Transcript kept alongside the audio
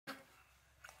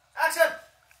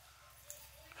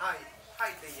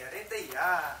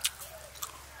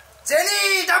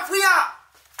Jenny, dah PRIYA.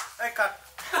 Cut.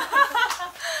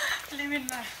 Limit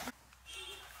lah.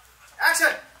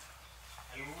 Action.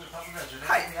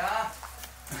 Hi.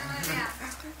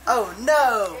 Oh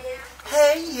no.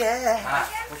 Hey yeah.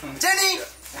 Jenny.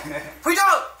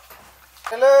 Bishal.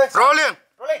 Rolling.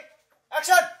 Rolling.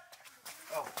 Action.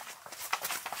 Oh.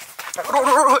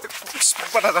 Roll.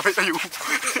 Pada sampai tayu.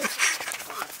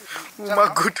 Oh my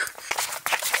god.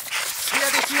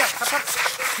 Sia.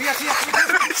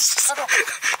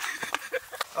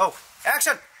 Oh,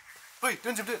 action. Woi,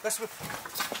 tunjuk dulu. Gas dulu.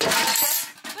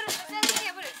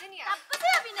 Apa sih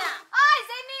Abina? Ay,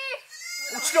 Zeni.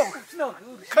 Snong.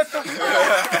 Cut.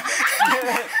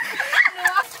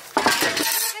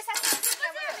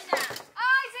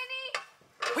 Ay, Zeni.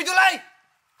 Bidulai.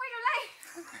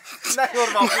 Nah,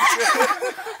 normal.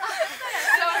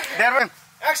 Darwin.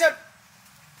 Action.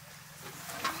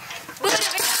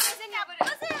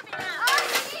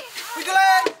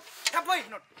 Bidulai. Tapoi.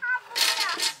 Not.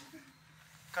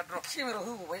 Cut rock.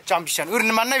 Champion.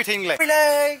 Urun mana bisa inglai.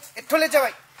 Bidulai. Itulah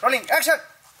jawab. Rolling. Action.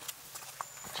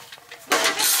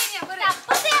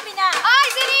 Apa sih Abina? Ay,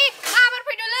 Zeni. Abar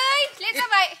Bidulai. Lihat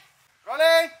sampai.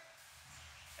 Rolling.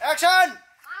 Action.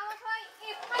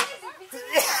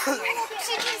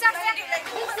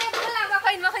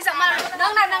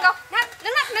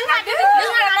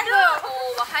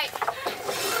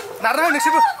 Narzary nih sih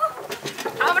bu.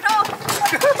 Apa tuh?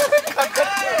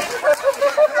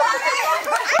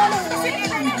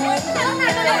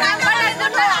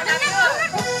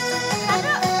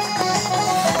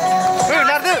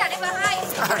 Narzary.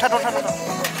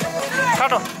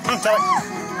 Satu.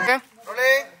 Okay.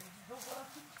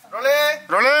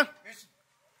 Rolling.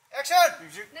 Action.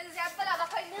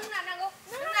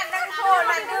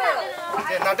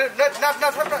 Okay, Narzary.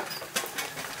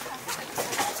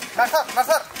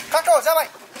 Kato, sampai.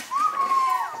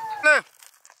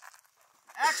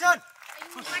 Action.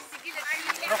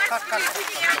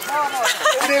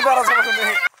 Ini baru sama.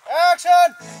 Action.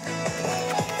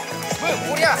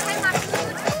 Mulia.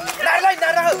 Narzary.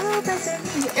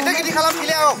 Kita gini kalau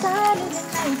pilih aku.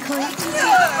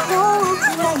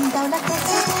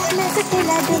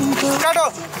 Kato.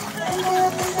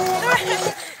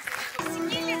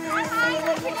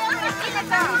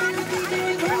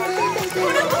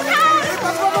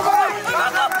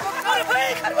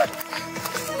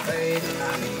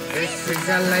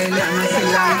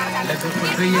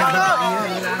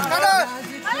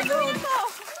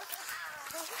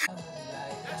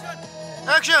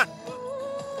 Action.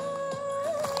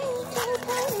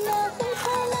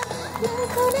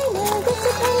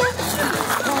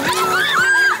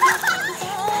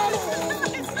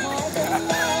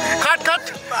 Cut. Cut.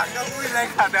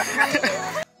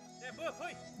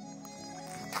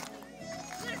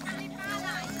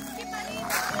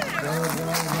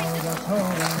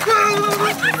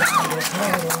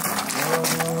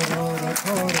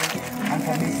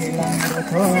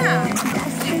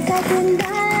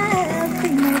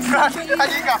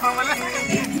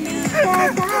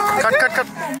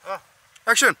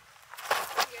 Action.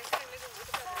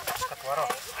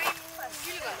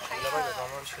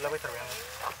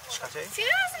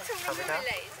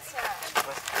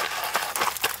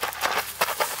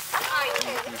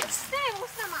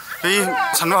 Hei,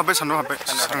 sanu apa?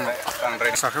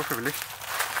 Sakit Fhungbili.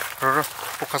 Roro,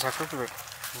 buka sakit Fhungbili.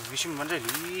 Bisa mana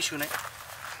li sunai.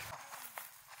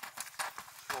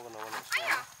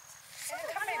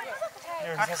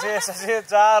 Saya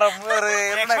cara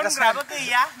mere. Berapa tu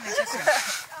ya?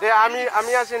 Deh,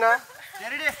 ami asina.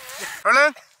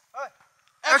 Rolling.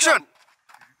 Action.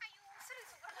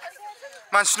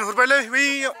 Mansin hurbailai,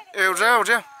 wih,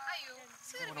 urja.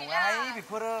 Hai,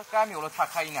 before kami ulah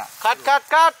takai na. Cut.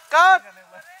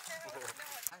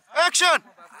 Action.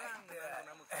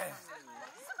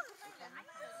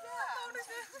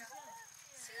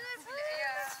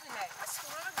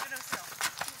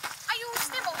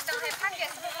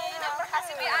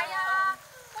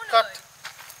 Cut.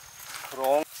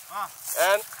 Wrong.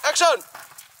 And action.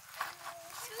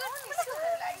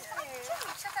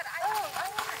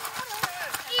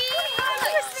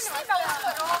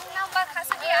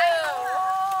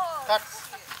 Cut.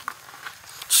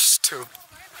 Just two.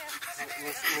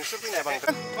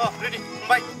 Oh, ready.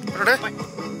 Baik. Ready?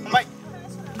 Baik.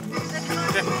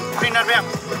 Okay. Bring that back.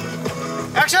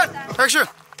 Action.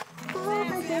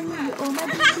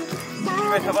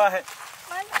 Baik, apa?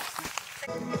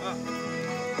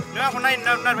 Ni aku naik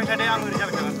baca dia anggur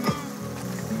jalan.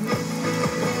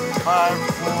 5,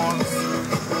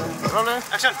 4. Rolling.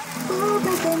 Action.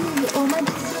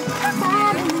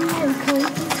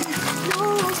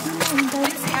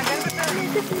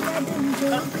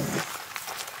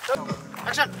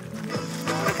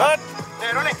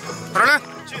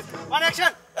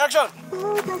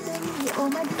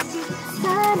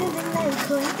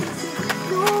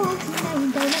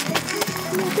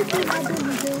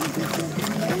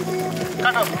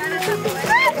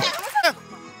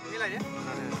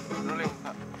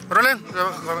 Rolling.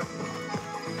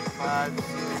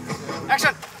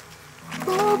 Action.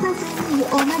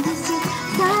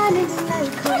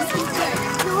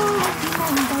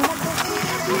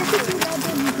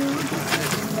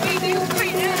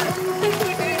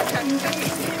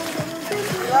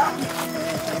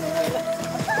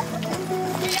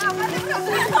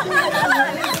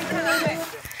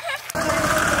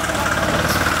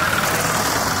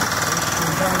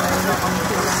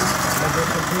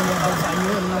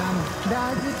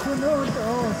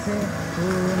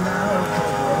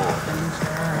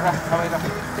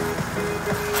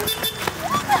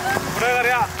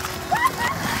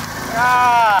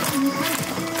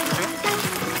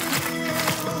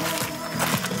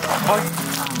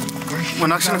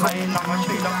 Menaksir kau.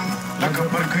 Lagu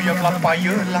bergaya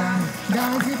pelapaya lang.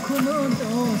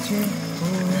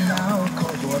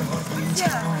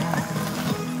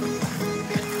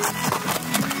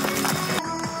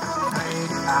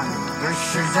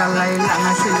 Jalai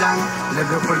lana silang,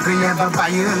 lagu bergaya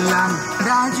babaya lang.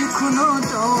 Raji kuno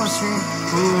dose,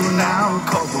 punau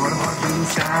kobor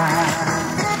bincang.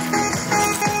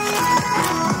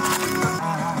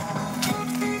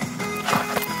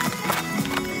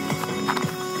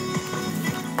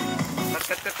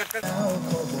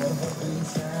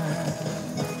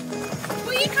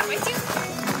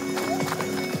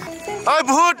 Ay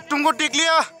बहुत तुमको टिक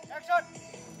लिया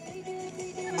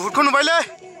बहुत को नुबाय ले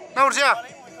ना उरजा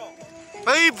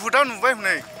ओइ भुटा नुबाय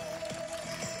हनै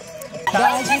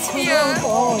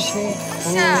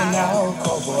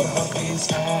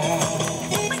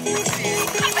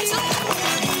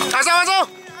आजा आजा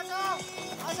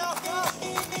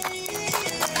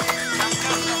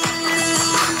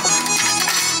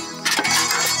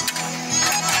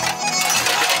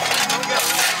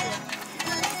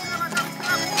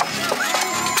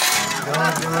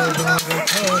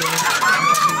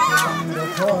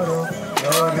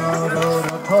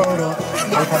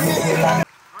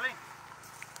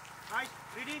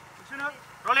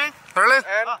Rolling.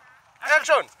 And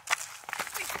action.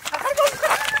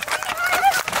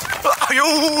 Ayo,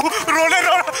 rolling.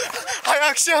 Ay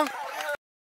action.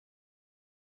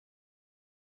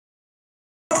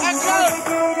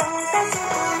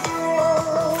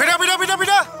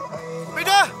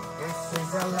 Pida.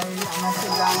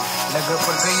 Lagu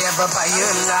bergaya babaya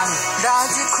lang,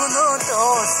 raji kuno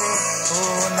dose,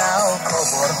 punau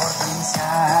kobor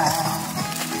bincang.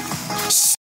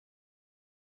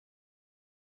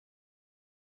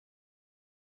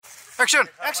 Action.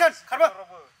 Karba.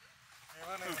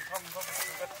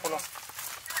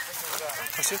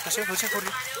 Kasih.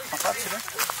 Hurry. Angkat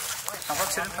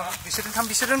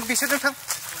siren. Bisirin tham.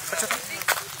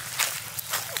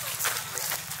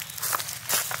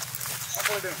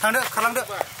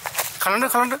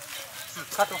 Kalangda.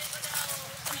 Satu.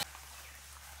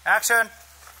 Action.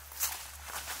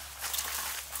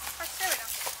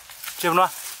 Siap noh.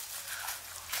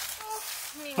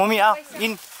 Momi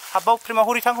in habau prima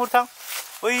huri thang.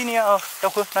 Oi ini tau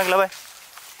ke nagla bay.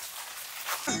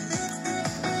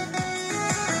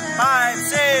 5,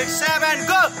 6, 7,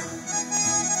 go.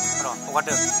 Ro,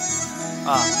 water.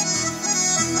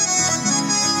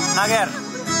 Nager.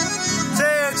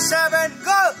 6, 7,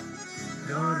 go.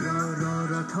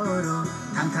 Thoro,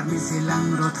 tangkar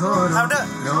misilang rothoro. Hauda.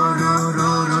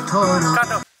 Thoro.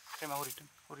 Kato. Prima huri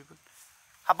pun.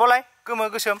 Habolai, gomo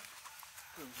gosom.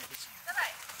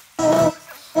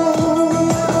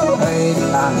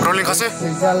 Rolling kasih.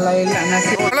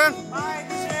 Rolling.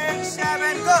 5, 6,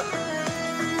 7, go.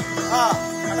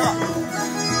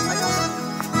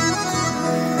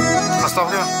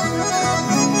 Astagfirullah.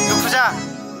 Jumpa saja.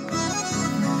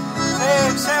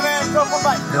 6, 7, go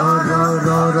combine.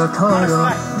 Thoro,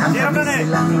 tangkar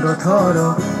misilang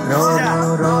rothoro.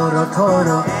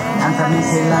 Tangkar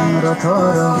misilang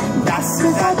rothoro.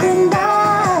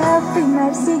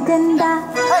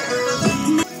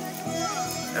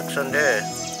 Action deh.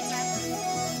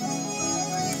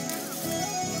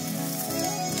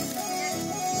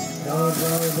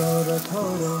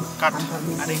 Cut.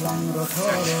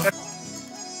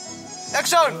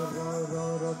 Action.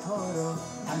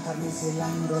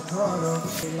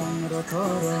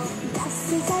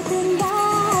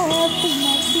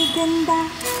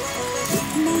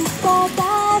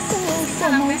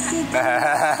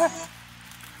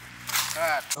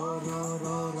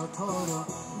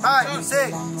 Five,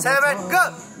 6, 7, go.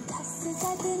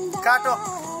 Kato.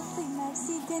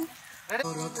 Action.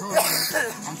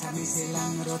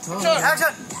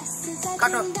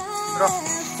 Cut. Bro.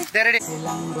 They ready. 5,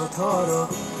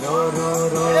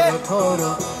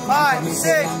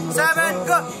 6, 7,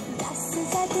 go.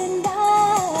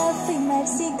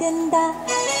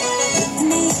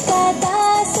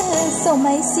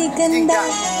 SOMAI si ganda,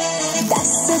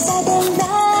 das sa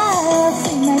ganda,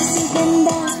 FAILAW si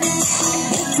ganda.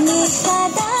 Picnic ka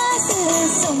das,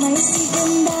 SOMAI si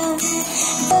ganda,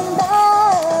 ganda,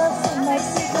 FAILAW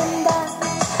si ganda.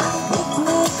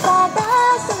 Picnic ka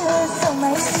das,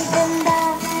 SOMAI si ganda.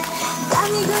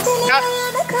 Kami gudili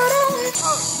na kurang.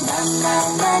 Na na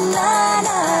na na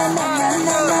na na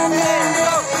na na na.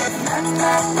 Na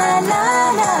na na na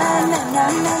na na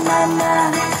na na na.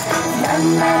 Na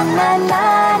na na na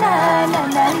na na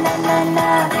na na na na.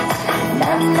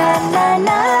 Na na na na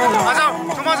na. Masuk,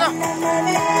 semua masuk.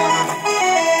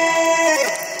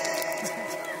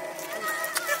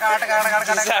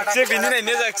 Sakse bini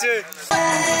ini sakse.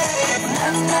 Na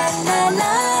na na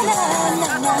na na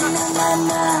na na na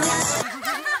na.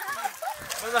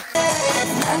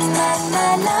 Na na na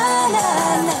na na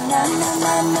na na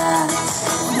na na.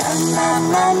 Na na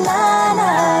na na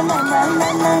na na na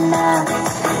na na.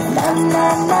 Na na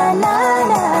na na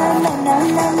na na na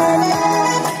na na.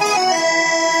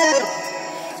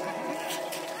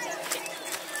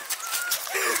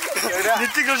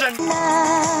 Nitik Roshan. Na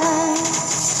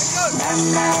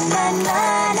na na na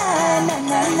na na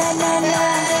na na na na.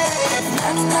 Na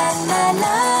na na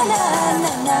na na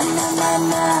na na na na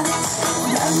na.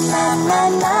 Na na na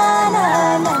na na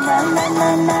na na na na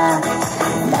na.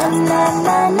 Na na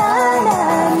na na na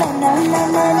na na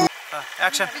na na.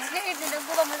 Action.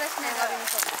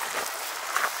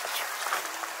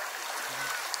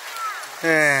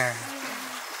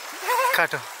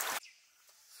 Cut.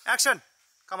 Action.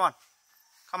 Come on.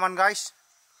 Come on, guys.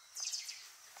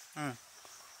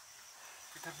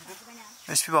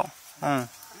 Yes, people.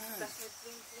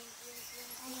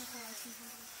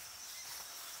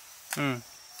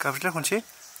 Gabriela kunci.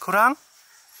 Kurang.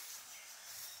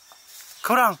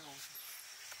 Kurang.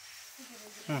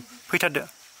 Pitat deh.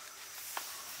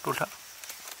 Tulta.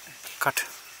 Cut.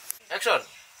 Action.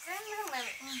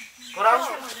 Kurang.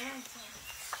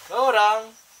 Kurang.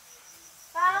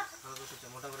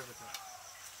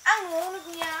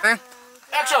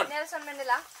 Action. Nelson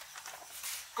Mandela.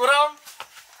 Kurang.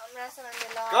 Nelson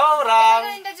Mandela. Kurang.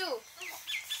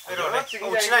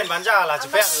 Ucinain manja lah,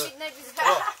 cepet.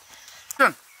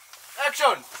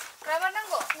 Action. Berapa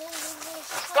nanggo?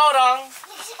 Kurang.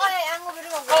 Oh, yang ngobrol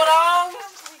ngobrol. Kurang.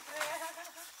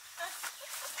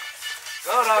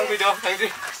 Kurang video, thank you.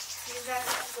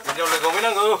 Video lagi ngomongin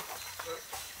aku.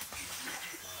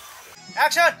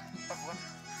 Action.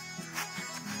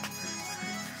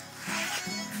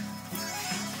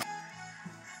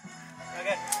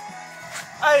 Okay.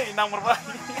 Ay, nang berapa?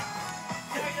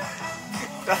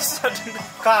 Dasar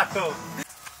kado.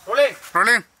 Rolling.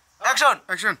 Rolling. Action.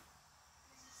 Action.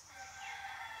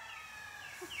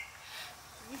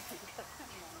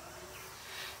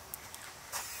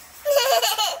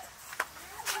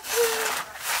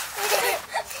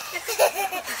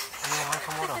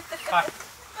 Cut.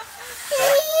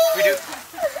 Video.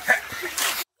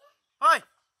 Oi.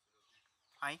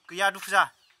 Hai, gaya du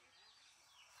fuza.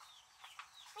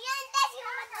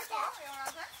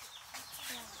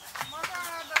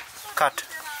 Cut.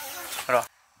 Ro.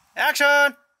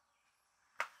 Action.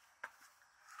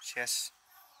 Yes.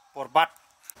 Porbat.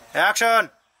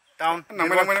 Action. Down.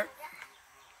 Birbol.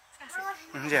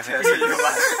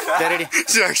 They're ready.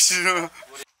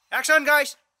 Action,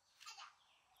 guys.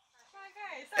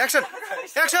 Action.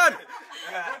 Action.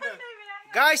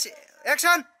 Guys,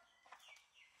 action.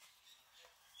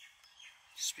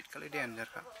 Speed kali dia anjar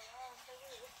kak.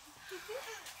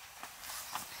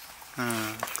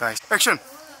 Guys, action.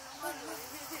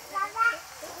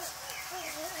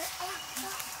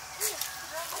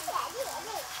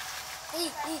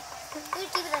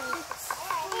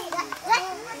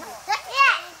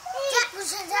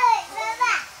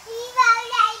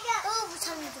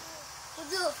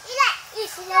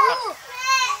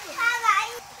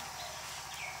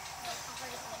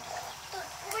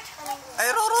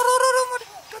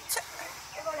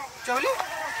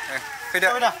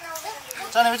 Beda. Beda.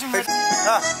 Sana macam beda.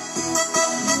 Dah.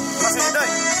 Masih beda.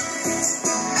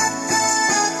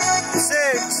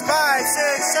 6, 5,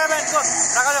 6, 7, go.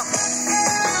 Raga dong.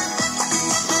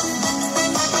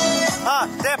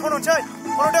 Deh, phone uncai.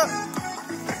 Phone dong.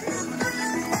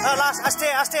 Last,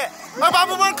 aste, aste.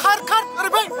 Babu bang, khar, khar,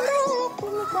 baik. 6,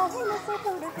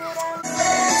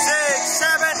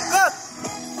 7, go.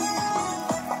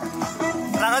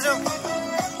 Raga dong.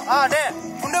 Deh,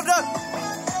 phone dong.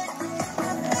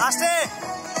 Aste.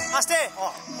 Aste.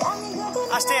 Oh.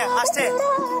 Aste. Aste.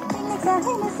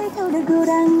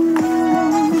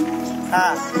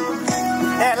 Ah.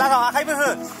 Lagu akai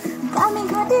behu.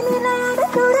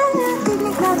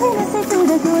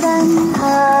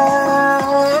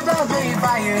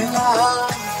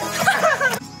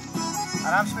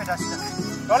 Aram se betas.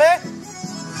 Boleh?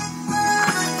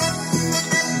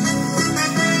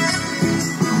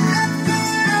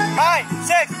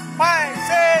 5,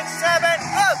 6, 7,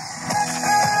 up.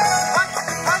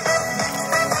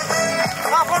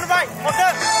 Phone right,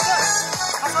 order.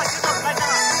 Asal kita naik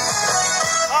sana.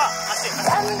 Asyik.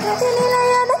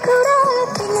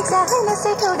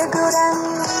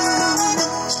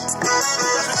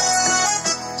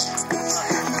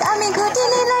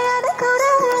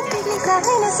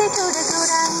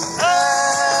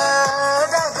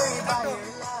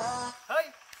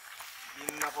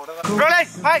 Rolling,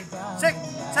 5, 6,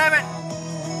 7,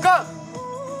 go.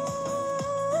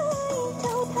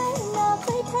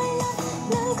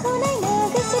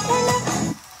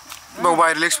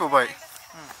 Bye, relax, bye.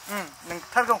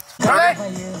 Rolling.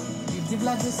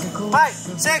 5,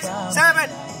 6, 7,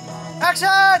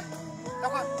 action.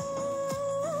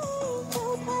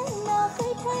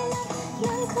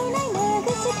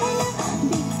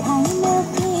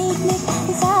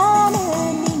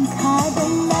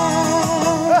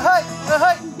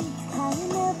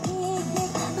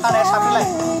 Ada sapi lain.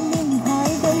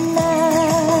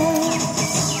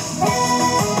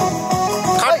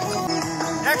 Cut.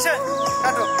 Action.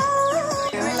 Cut.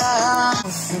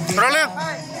 Rolling.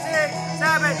 5, 6,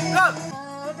 7, go.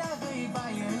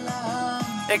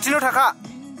 Action uthaka.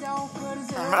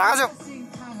 Raga jong.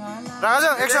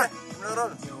 Action.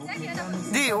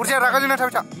 Di urja raga jong na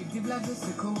thabi.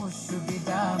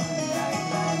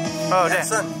 Oh, deh.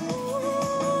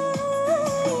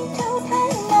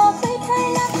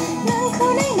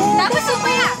 Apa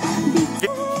supaya?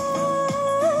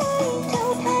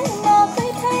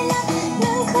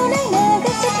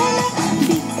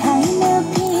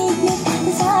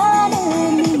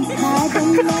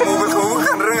 Kamu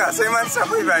kan renggak saya man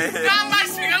sampai baik. Gambar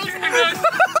Swrang.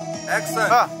 Action.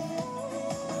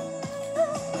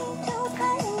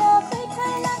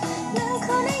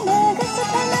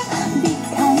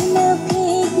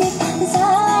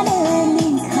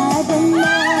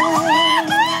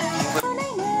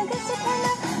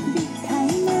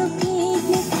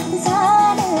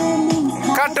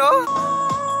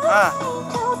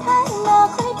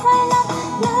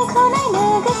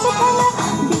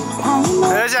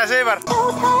 Jenifer.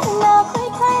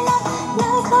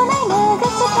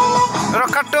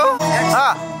 Rokato.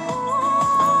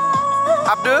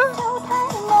 Abdul.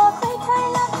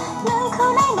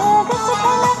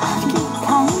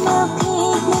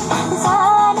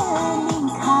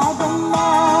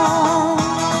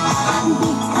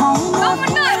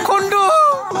 Kundu.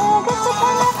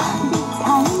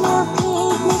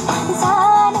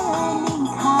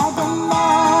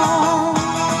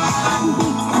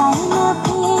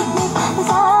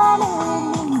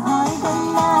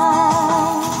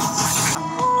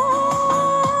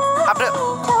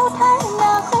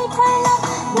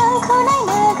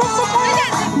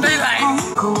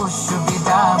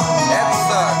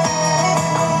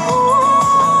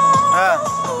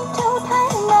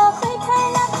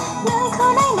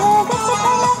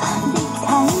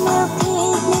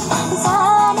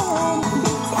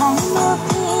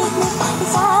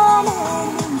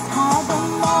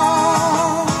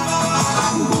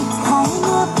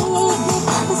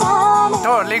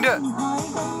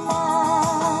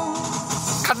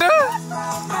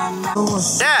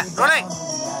 Yeah, rolling.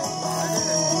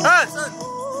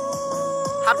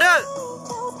 Abdul.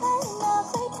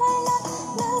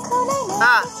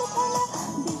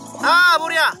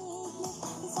 Buria.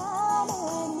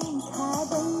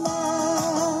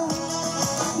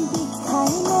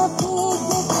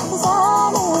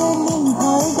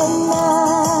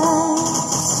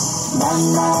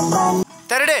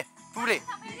 Tadi deh, Phungbili.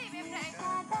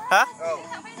 Hah?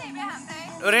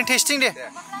 Orang testing deh.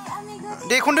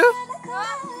 Deh kundu.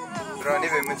 Berani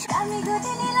memang.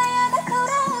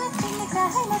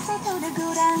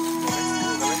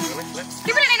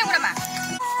 Di mana ini berapa?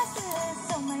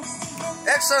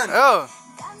 Action. Oh.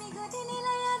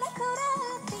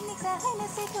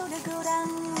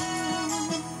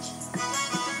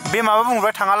 Be maba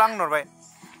bungbai thangalang norbai.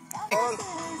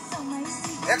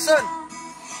 Action.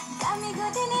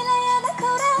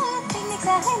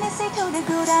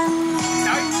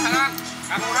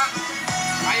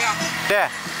 Deh.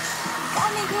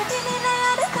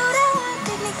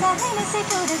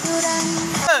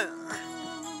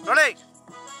 Rolling.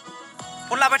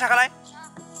 Pun labai thakalai.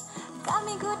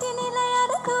 Kami guti nilai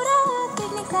ada kurang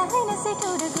Piknik kahai nasi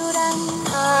tuda kurang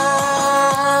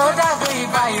दा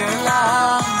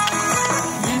गैबायोलां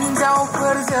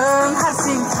हिनजावफोरजों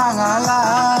हारसिं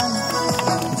थाङालां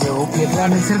जौ फेग्रा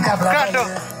नोंसोर गाब्लाबायो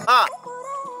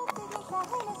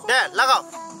दे लगाओ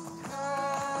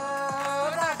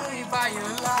दा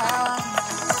गैबायोलां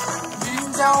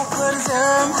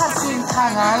हिनजावफोरजों हारसिं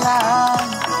थाङालां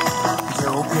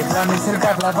जौ फेग्रा नोंसोर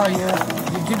गाब्लाबायो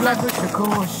बिदिब्ला गोसोखौ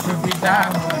उसुबिदा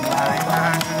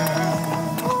मोनलायलाङो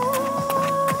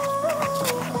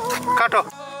काटो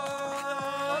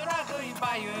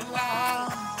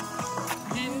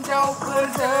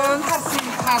हिनजावफोरजों हारसिं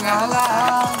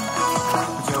थाङालां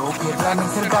जौ फेग्रा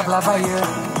नोंसोर गाब्लाबायो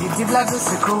बिदिब्ला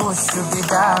गोसोखौ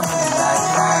उसुबिदा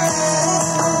मोनलायलाङो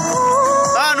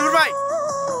नुहुरबाय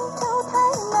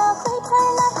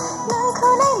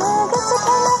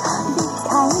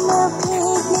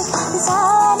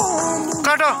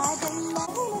काटो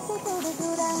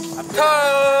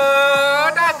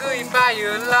दा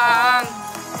गैबायोलां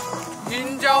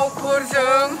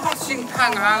हिनजावफोरजों हारसिं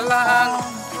थाङालां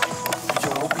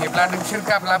जौ फेब्ला नोंसोर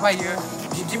गाब्लाबायो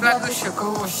बिदिब्ला गोसोखौ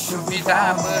उसुबिदा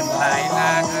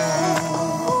मोनलायलाङो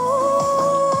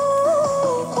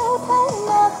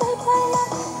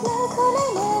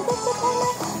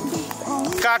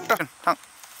काटो थां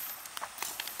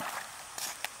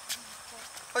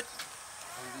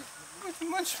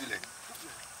मानसि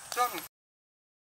बिलाय